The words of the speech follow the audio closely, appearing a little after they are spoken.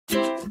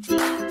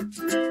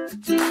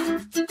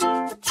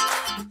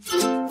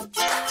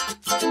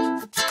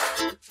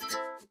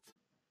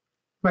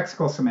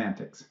Lexical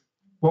semantics.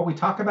 What we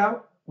talk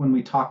about when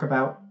we talk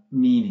about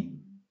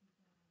meaning.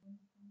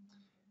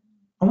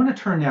 I want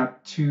to turn now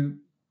to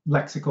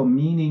lexical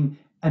meaning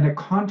and a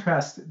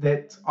contrast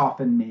that's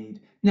often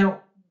made.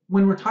 Now,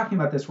 when we're talking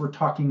about this, we're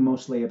talking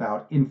mostly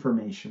about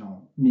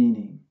informational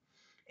meaning.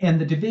 And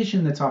the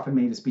division that's often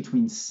made is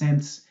between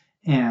sense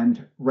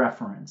and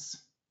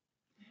reference.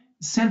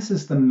 Sense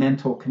is the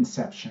mental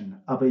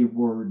conception of a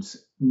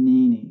word's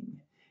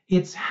meaning.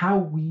 It's how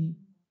we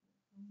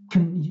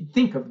can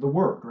think of the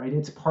word, right?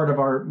 It's part of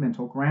our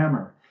mental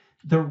grammar.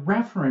 The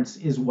reference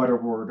is what a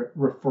word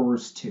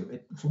refers to.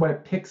 It's what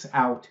it picks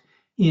out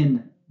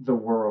in the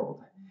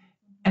world.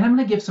 And I'm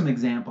going to give some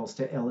examples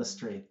to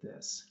illustrate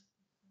this.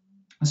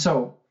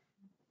 So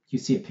you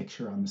see a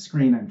picture on the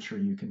screen. I'm sure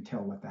you can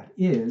tell what that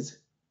is.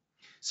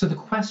 So the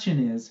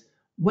question is,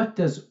 what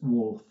does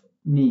wolf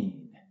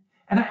mean?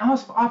 And I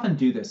also often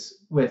do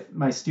this with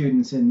my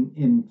students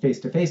in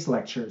face-to-face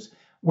lectures,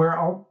 where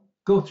I'll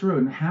go through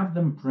and have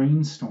them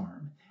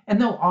brainstorm.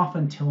 And they'll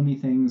often tell me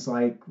things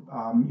like,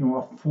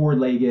 a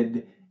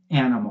four-legged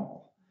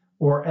animal,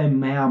 or a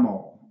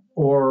mammal,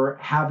 or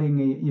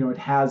having it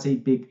has a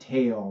big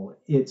tail,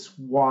 it's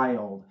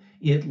wild,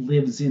 it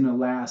lives in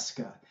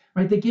Alaska,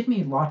 right? They give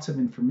me lots of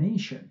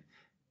information.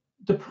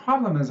 The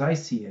problem, as I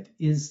see it,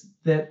 is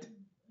that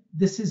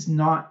this is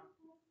not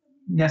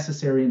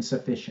necessary and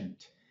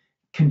sufficient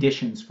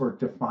conditions for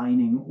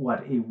defining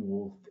what a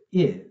wolf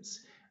is,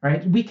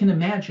 right? We can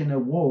imagine a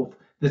wolf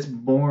that's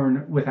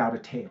born without a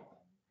tail.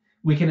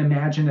 We can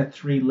imagine a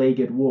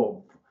three-legged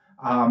wolf.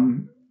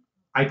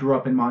 I grew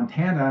up in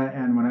Montana,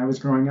 and when I was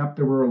growing up,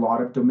 there were a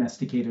lot of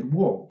domesticated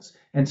wolves.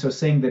 And so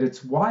saying that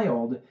it's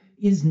wild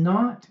is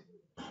not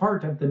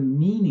part of the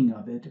meaning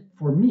of it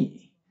for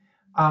me.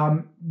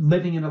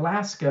 Living in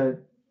Alaska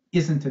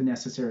isn't a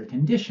necessary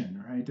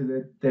condition, right?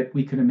 That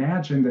we could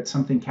imagine that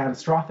something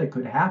catastrophic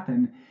could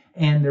happen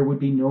and there would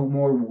be no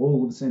more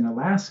wolves in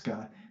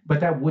Alaska,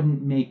 but that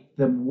wouldn't make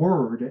the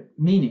word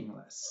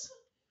meaningless.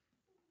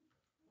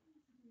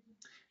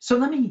 So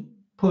let me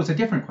pose a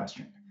different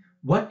question.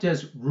 What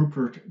does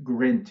Rupert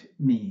Grint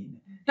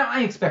mean? Now,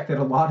 I expect that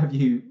a lot of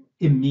you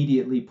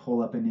immediately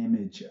pull up an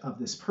image of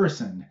this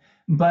person,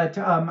 but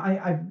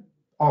I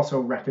also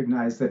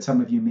recognize that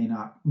some of you may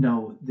not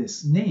know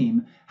this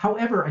name.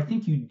 However, I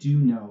think you do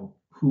know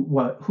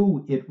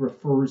who it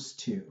refers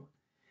to.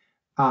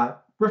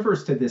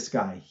 Refers to this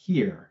guy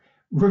here.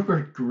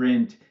 Rupert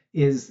Grint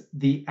is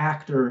the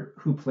actor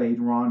who played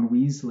Ron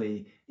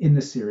Weasley in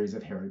the series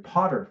of Harry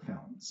Potter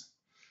films.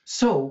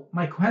 So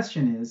my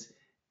question is,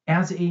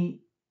 as a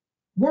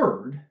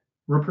word,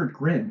 Rupert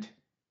Grint,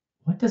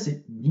 what does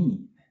it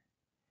mean?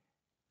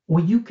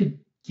 Well, you could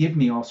give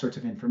me all sorts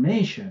of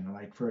information,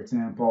 like, for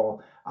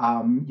example,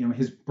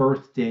 his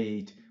birth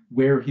date,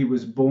 where he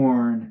was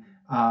born,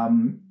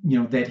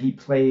 that he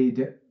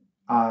played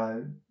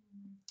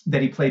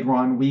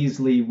Ron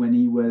Weasley when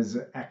he was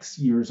X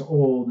years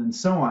old, and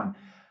so on.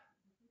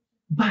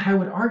 But I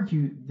would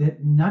argue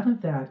that none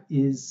of that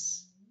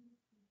is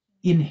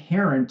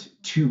inherent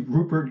to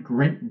Rupert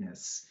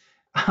Grintness.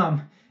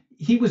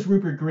 He was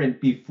Rupert Grint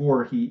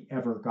before he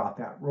ever got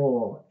that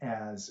role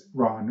as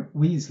Ron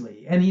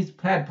Weasley, and he's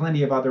had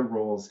plenty of other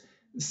roles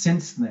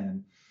since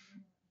then.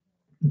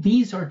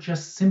 These are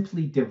just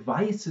simply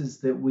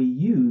devices that we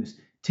use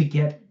to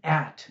get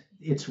at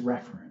its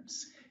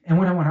reference. And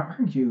what I want to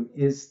argue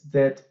is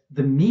that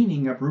the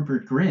meaning of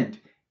Rupert Grint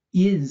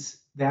is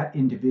that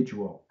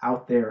individual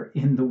out there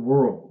in the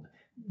world.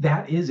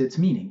 That is its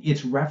meaning.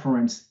 Its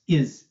reference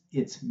is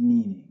its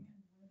meaning.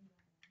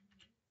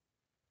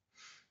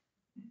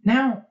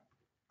 Now,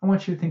 I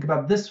want you to think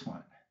about this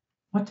one.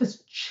 What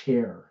does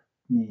chair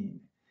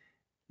mean?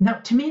 Now,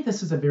 to me,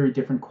 this is a very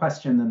different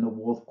question than the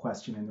wolf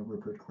question and the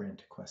Rupert Grint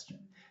question,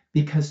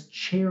 because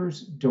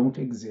chairs don't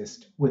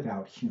exist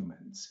without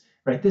humans,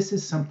 right? This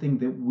is something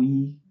that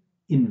we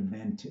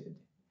invented.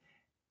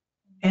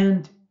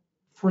 And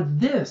for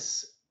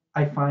this,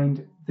 I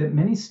find that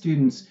many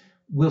students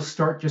will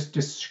start just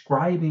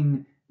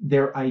describing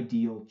their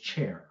ideal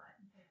chair.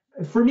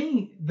 For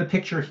me, the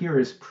picture here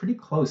is pretty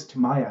close to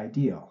my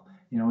ideal.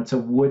 It's a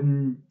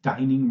wooden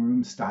dining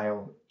room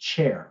style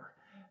chair.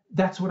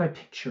 That's what I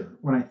picture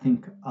when I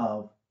think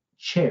of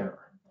chair.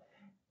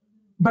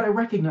 But I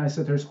recognize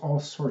that there's all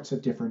sorts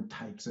of different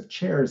types of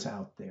chairs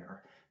out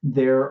there.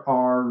 There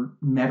are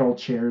metal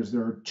chairs,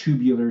 there are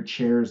tubular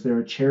chairs, there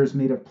are chairs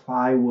made of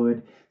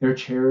plywood, there are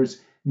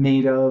chairs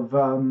made of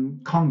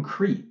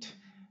concrete,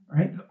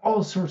 right?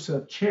 All sorts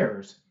of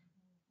chairs.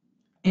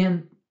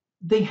 And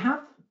they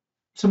have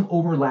some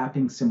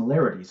overlapping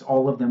similarities.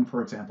 All of them,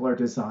 for example, are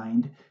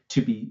designed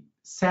to be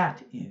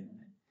sat in.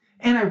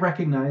 And I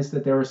recognize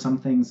that there are some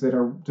things that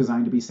are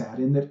designed to be sat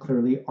in that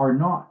clearly are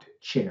not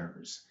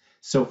chairs.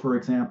 So, for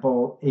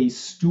example, a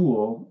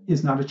stool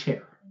is not a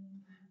chair,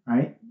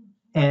 right?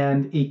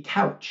 And a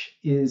couch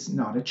is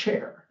not a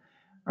chair,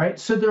 right?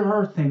 So there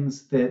are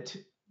things that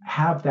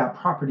have that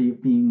property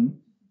of being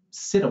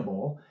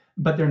sittable,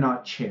 but they're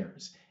not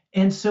chairs.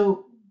 And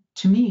so,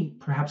 to me,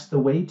 perhaps the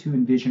way to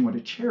envision what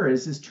a chair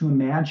is to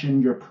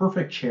imagine your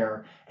perfect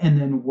chair and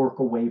then work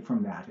away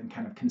from that in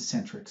kind of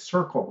concentric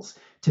circles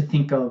to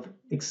think of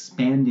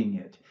expanding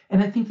it.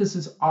 And I think this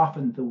is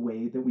often the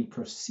way that we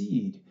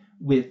proceed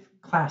with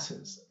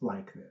classes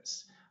like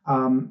this.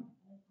 And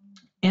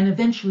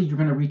eventually you're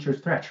going to reach your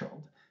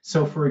threshold.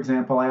 So for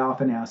example, I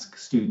often ask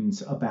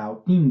students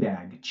about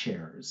beanbag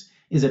chairs.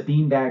 Is a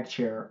beanbag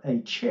chair a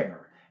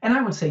chair? And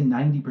I would say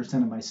 90%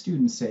 of my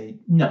students say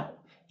no.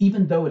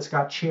 Even though it's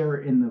got chair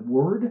in the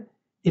word,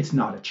 it's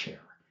not a chair.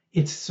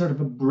 It's sort of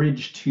a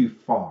bridge too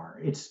far.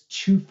 It's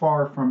too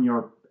far from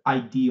your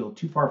ideal,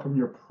 too far from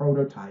your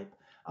prototype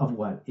of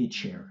what a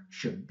chair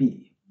should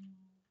be.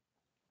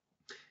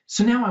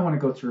 So now I want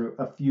to go through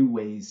a few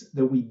ways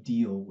that we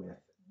deal with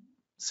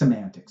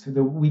semantics,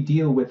 that we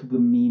deal with the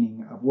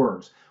meaning of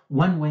words.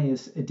 One way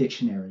is a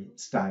dictionary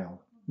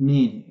style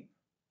meaning.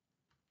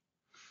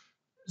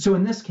 So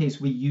in this case,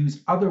 we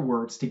use other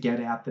words to get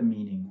at the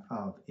meaning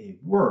of a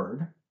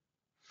word.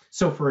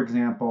 So for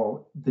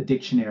example, the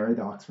dictionary,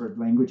 the Oxford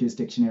Languages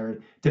Dictionary,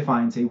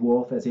 defines a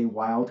wolf as a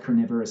wild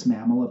carnivorous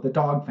mammal of the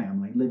dog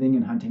family, living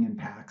and hunting in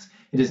packs.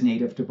 It is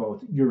native to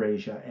both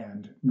Eurasia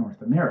and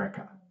North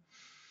America.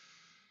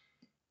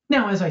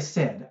 Now, as I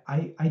said,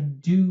 I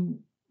do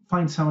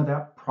find some of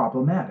that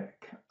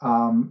problematic.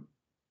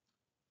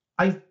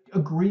 I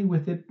agree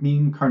with it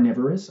being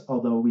carnivorous,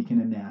 although we can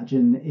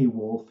imagine a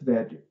wolf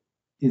that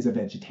is a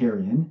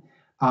vegetarian.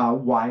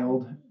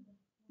 Wild,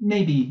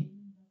 maybe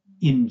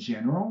in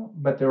general,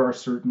 but there are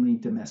certainly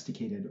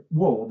domesticated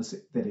wolves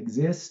that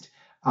exist.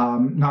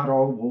 Not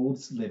all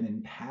wolves live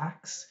in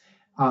packs.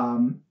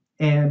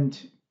 And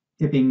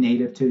it being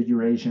native to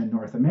Eurasia and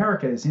North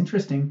America is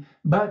interesting.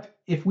 But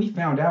if we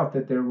found out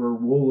that there were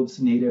wolves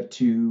native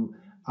to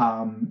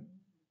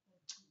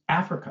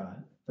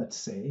Africa, let's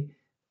say,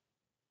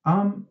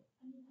 I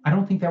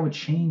don't think that would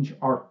change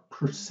our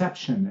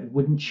perception. It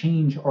wouldn't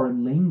change our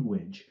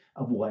language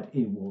of what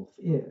a wolf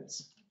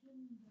is.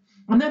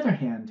 On the other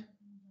hand,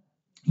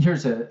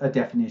 here's a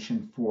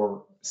definition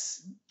for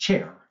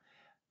chair: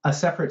 a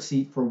separate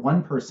seat for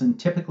one person,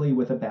 typically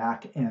with a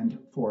back and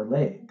four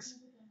legs.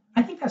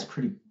 I think that's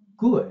pretty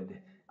good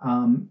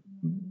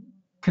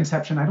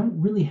conception. I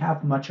don't really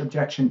have much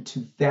objection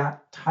to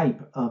that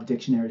type of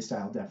dictionary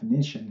style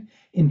definition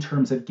in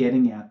terms of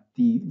getting at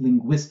the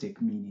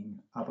linguistic meaning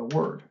of a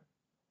word.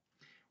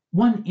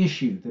 One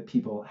issue that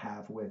people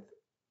have with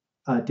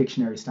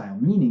dictionary style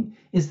meaning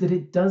is that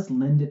it does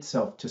lend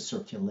itself to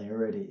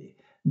circularity.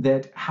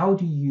 That how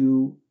do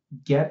you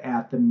get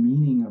at the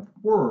meaning of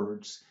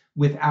words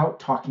without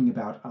talking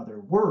about other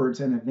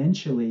words? And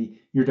eventually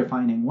you're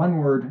defining one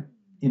word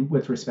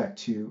with respect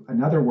to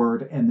another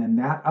word, and then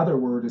that other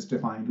word is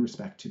defined with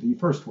respect to the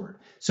first word.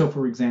 So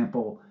for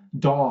example,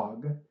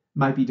 dog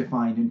might be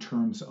defined in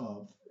terms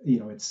of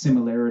its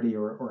similarity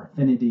or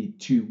affinity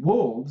to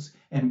wolves,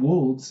 and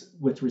wolves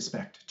with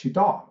respect to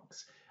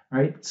dogs,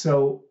 right?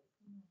 So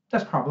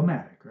that's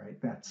problematic, right?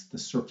 That's the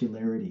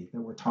circularity that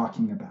we're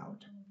talking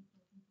about.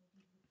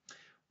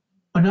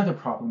 Another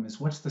problem is,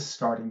 what's the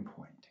starting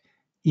point?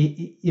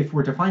 If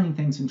we're defining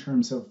things in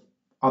terms of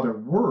other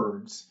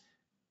words,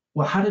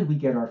 well, how did we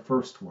get our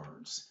first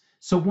words?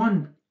 So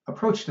one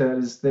approach to that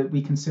is that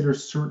we consider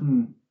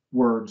certain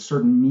words,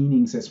 certain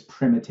meanings as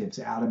primitives,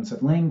 atoms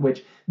of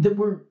language that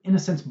we're, in a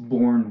sense,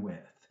 born with,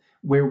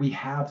 where we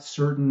have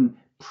certain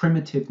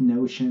primitive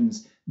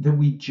notions that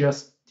we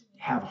just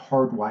have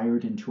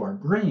hardwired into our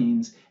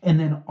brains, and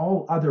then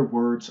all other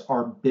words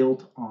are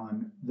built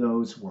on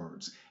those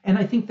words. And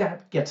I think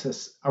that gets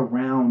us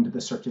around the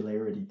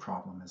circularity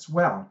problem as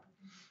well.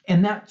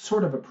 And that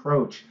sort of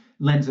approach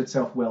lends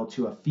itself well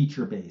to a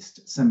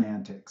feature-based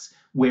semantics,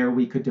 where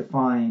we could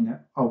define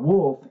a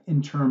wolf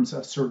in terms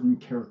of certain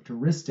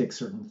characteristics,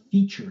 certain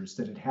features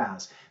that it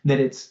has,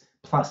 that it's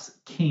plus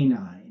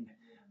canine,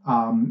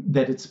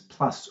 that it's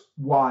plus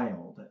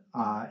wild,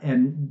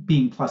 and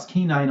being plus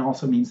canine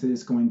also means that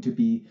it's going to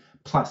be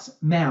plus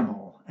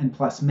mammal, and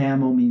plus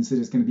mammal means that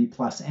it's going to be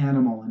plus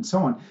animal, and so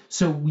on.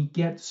 So we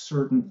get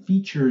certain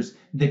features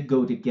that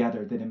go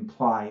together that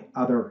imply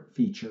other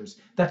features.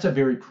 That's a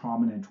very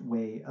prominent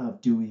way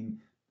of doing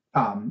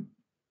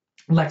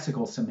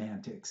lexical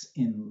semantics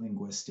in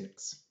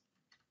linguistics.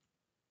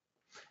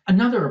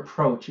 Another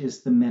approach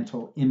is the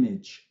mental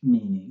image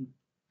meaning,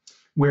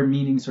 where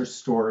meanings are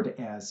stored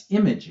as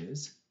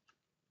images.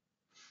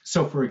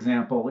 So for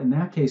example, in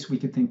that case, we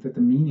could think that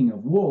the meaning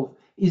of wolf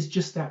is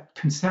just that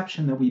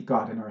conception that we've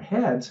got in our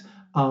heads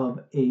of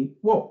a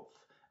wolf,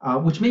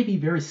 which may be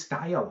very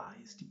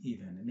stylized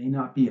even. It may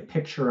not be a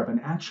picture of an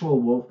actual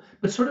wolf,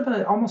 but sort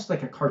of almost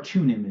like a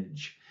cartoon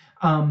image.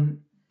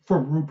 For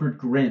Rupert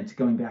Grint,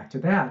 going back to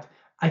that,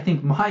 I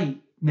think my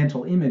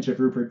mental image of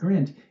Rupert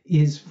Grint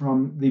is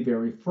from the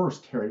very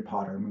first Harry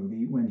Potter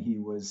movie when he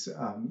was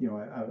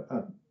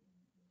a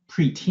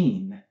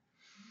preteen.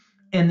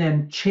 And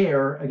then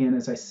chair, again,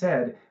 as I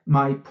said,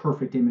 my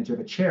perfect image of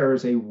a chair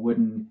is a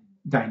wooden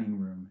dining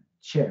room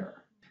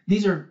chair.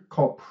 These are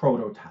called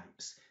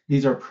prototypes.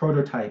 These are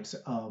prototypes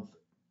of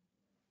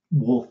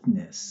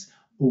wolfness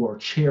or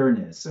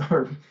chairness,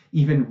 or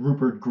even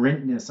Rupert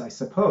Grintness, I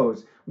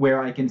suppose,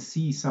 where I can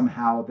see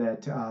somehow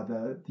that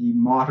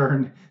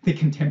the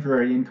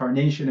contemporary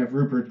incarnation of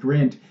Rupert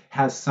Grint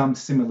has some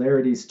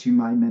similarities to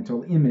my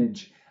mental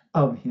image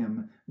of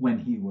him when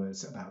he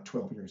was about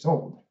 12 years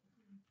old.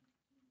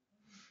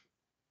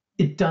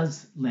 It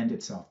does lend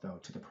itself, though,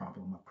 to the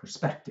problem of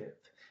perspective,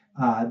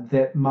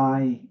 that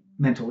my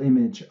mental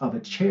image of a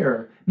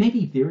chair may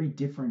be very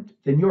different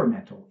than your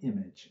mental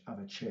image of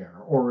a chair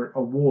or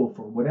a wolf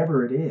or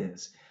whatever it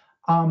is.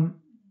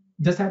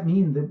 Does that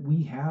mean that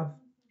we have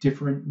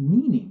different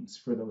meanings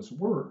for those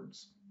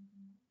words?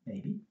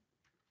 Maybe.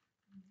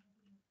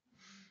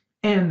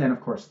 And then, of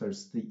course,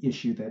 there's the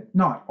issue that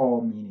not all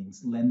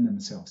meanings lend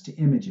themselves to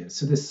images.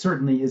 So this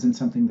certainly isn't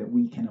something that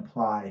we can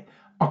apply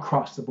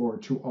across the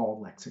board to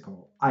all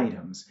lexical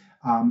items.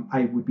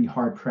 I would be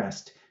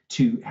hard-pressed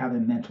to have a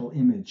mental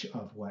image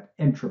of what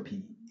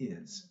entropy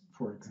is,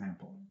 for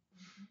example.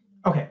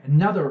 Okay,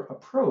 another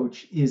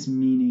approach is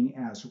meaning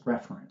as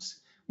reference,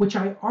 which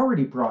I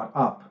already brought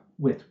up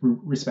with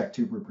respect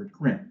to Rupert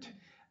Grint,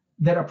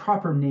 that a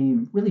proper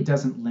name really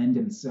doesn't lend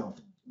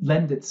itself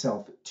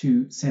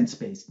to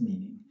sense-based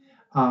meaning.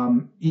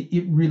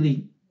 It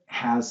really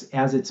has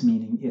as its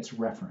meaning its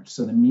reference.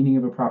 So the meaning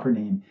of a proper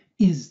name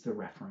is the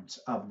reference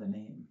of the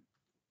name.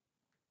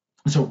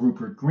 So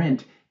Rupert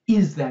Grint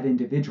is that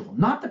individual,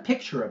 not the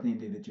picture of the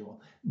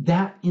individual,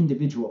 that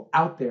individual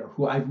out there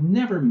who I've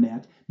never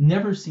met,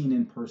 never seen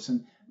in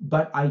person,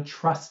 but I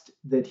trust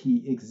that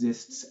he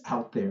exists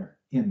out there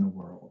in the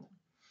world.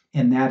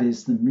 And that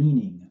is the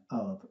meaning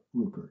of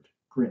Rupert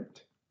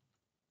Grint.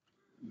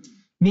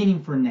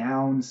 Meaning for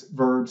nouns,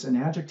 verbs, and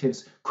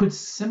adjectives could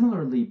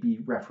similarly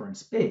be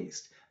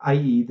reference-based,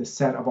 i.e. the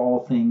set of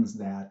all things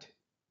that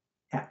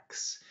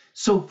X.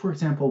 So, for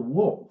example,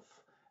 wolf.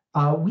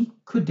 We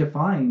could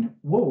define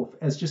wolf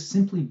as just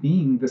simply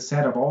being the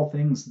set of all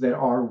things that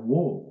are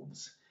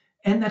wolves.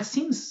 And that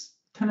seems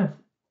kind of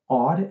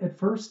odd at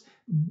first,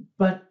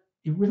 but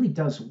it really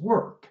does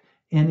work.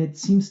 And it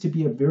seems to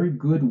be a very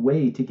good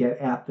way to get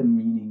at the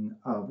meaning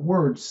of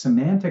words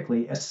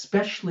semantically,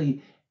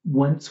 especially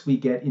once we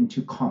get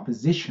into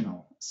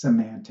compositional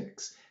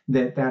semantics,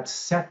 that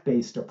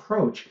set-based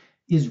approach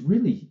is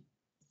really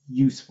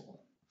useful.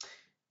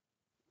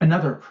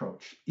 Another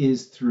approach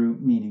is through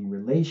meaning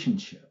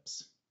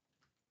relationships.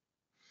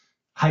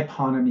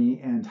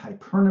 Hyponymy and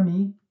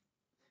hypernymy,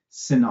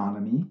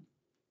 synonymy,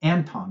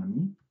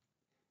 antonymy,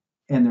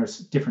 and there's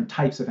different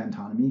types of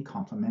antonymy: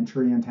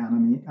 complementary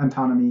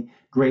antonymy,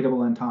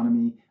 gradable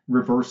antonymy,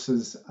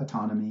 reverses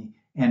antonymy,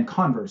 and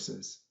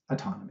converses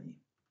antonymy.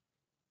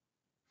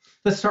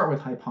 Let's start with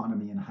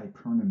hyponymy and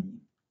hypernymy.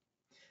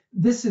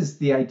 This is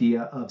the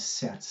idea of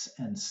sets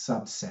and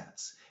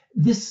subsets.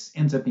 This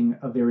ends up being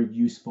a very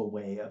useful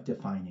way of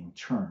defining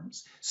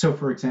terms. So,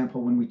 for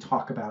example, when we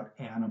talk about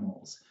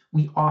animals,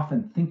 we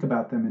often think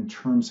about them in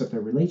terms of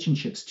their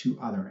relationships to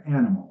other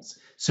animals.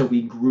 So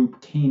we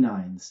group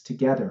canines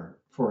together,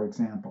 for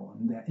example,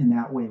 and in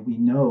that way we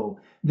know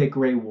that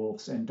gray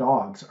wolves and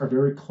dogs are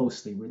very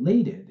closely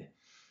related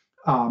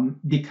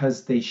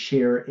because they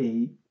share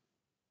a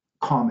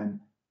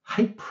common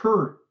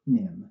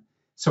hypernym.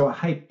 So a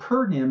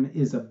hypernym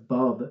is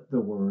above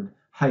the word.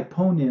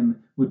 Hyponym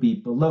would be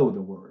below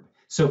the word.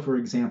 So, for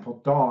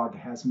example, dog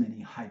has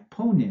many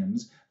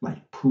hyponyms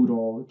like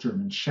poodle,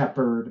 German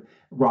shepherd,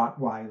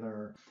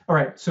 Rottweiler. All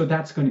right, so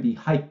that's going to be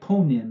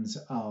hyponyms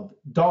of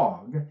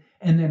dog.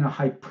 And then a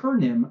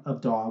hypernym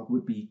of dog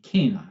would be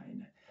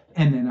canine.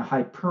 And then a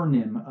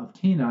hypernym of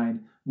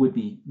canine would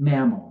be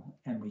mammal.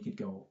 And we could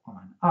go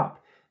on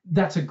up.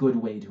 That's a good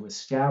way to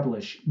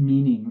establish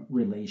meaning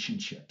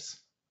relationships.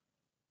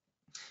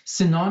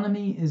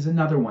 Synonymy is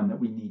another one that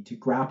we need to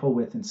grapple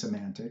with in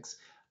semantics.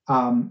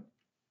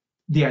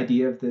 The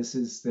idea of this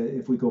is that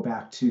if we go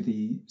back to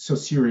the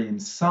Saussurean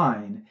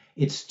sign,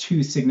 it's two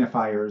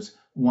signifiers,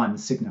 one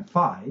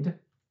signified.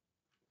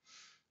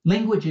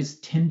 Languages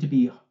tend to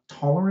be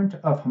tolerant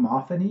of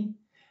homophony,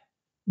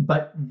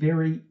 but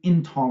very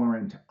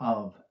intolerant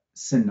of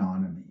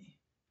synonymy.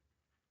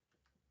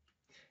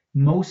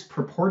 Most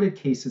purported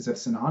cases of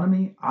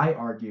synonymy, I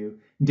argue,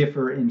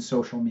 differ in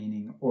social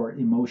meaning or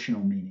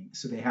emotional meaning.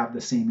 So they have the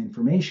same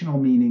informational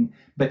meaning,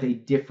 but they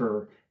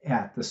differ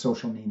at the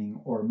social meaning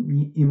or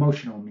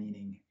emotional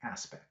meaning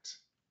aspects.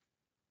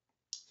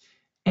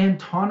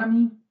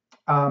 Antonymy,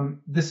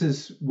 this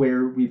is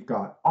where we've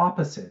got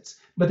opposites,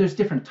 but there's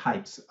different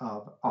types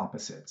of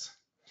opposites.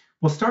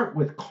 We'll start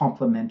with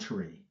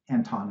complementary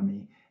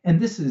antonymy,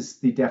 and this is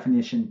the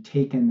definition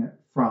taken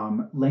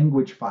from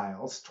Language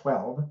Files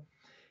 12.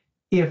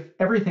 If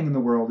everything in the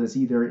world is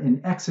either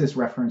in X's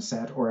reference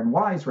set or in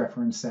Y's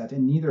reference set,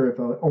 in neither of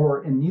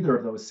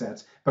those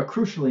sets, but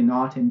crucially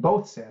not in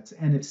both sets,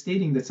 and if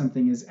stating that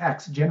something is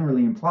X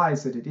generally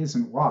implies that it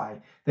isn't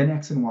Y, then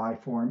X and Y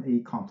form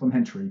a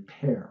complementary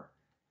pair.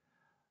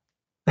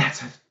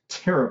 That's a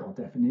terrible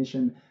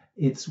definition.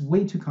 It's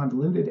way too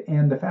convoluted,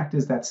 and the fact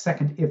is that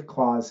second if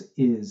clause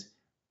is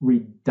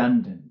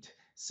redundant.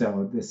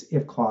 So this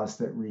if clause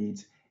that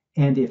reads,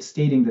 And if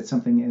stating that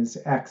something is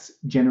X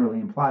generally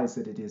implies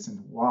that it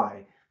isn't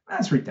Y,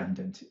 that's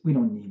redundant. We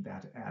don't need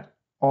that at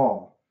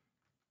all.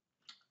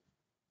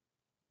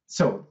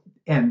 So,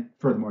 and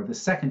furthermore, the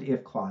second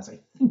if clause, I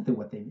think that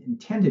what they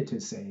intended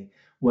to say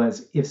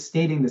was if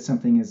stating that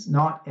something is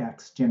not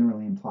X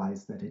generally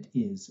implies that it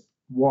is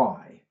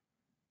Y.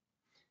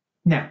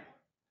 Now,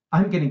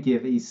 I'm going to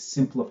give a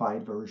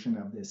simplified version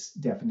of this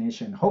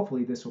definition.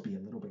 Hopefully this will be a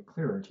little bit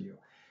clearer to you.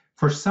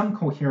 For some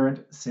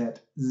coherent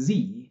set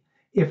Z,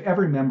 if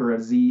every member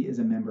of Z is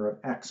a member of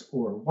X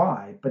or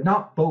Y, but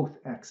not both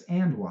X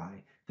and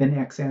Y, then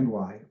X and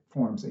Y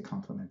forms a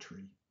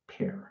complementary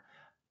pair.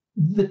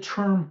 The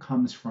term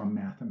comes from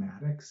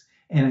mathematics,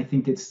 and I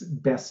think it's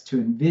best to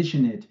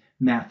envision it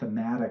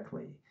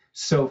mathematically.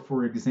 So,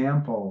 for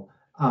example,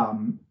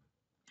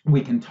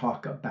 we can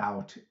talk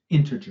about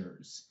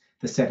integers,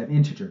 the set of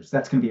integers.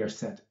 That's going to be our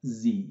set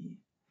Z.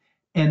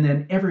 And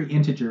then every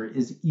integer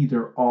is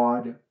either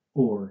odd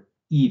or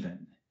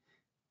even,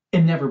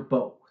 and never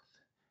both,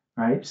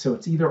 right? So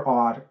it's either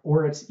odd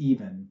or it's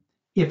even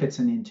if it's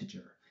an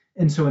integer.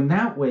 And so in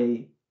that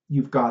way,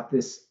 you've got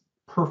this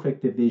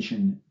perfect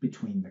division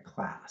between the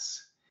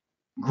class.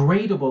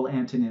 Gradable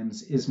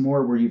antonyms is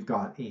more where you've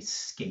got a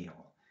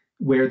scale,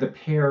 where the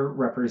pair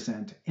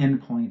represent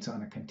endpoints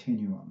on a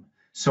continuum.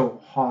 So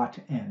hot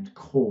and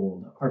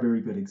cold are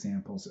very good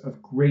examples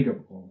of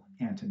gradable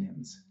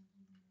antonyms.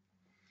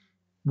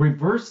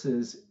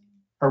 Reverses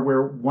are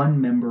where one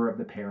member of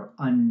the pair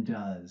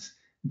undoes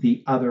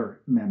the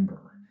other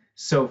member.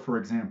 So for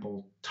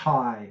example,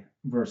 tie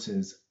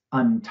versus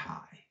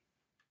untie.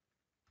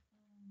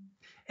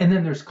 And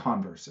then there's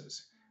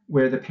converses,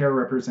 where the pair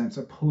represents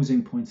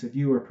opposing points of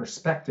view or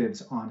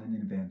perspectives on an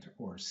event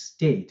or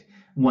state.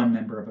 One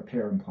member of a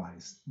pair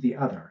implies the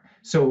other.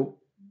 So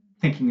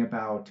thinking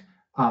about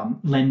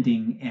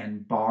lending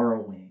and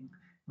borrowing,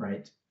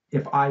 right?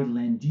 If I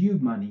lend you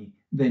money,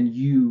 then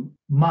you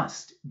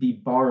must be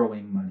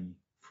borrowing money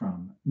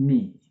from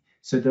me.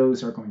 So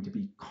those are going to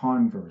be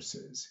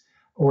converses.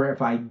 Or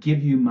if I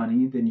give you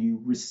money, then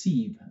you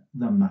receive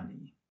the money.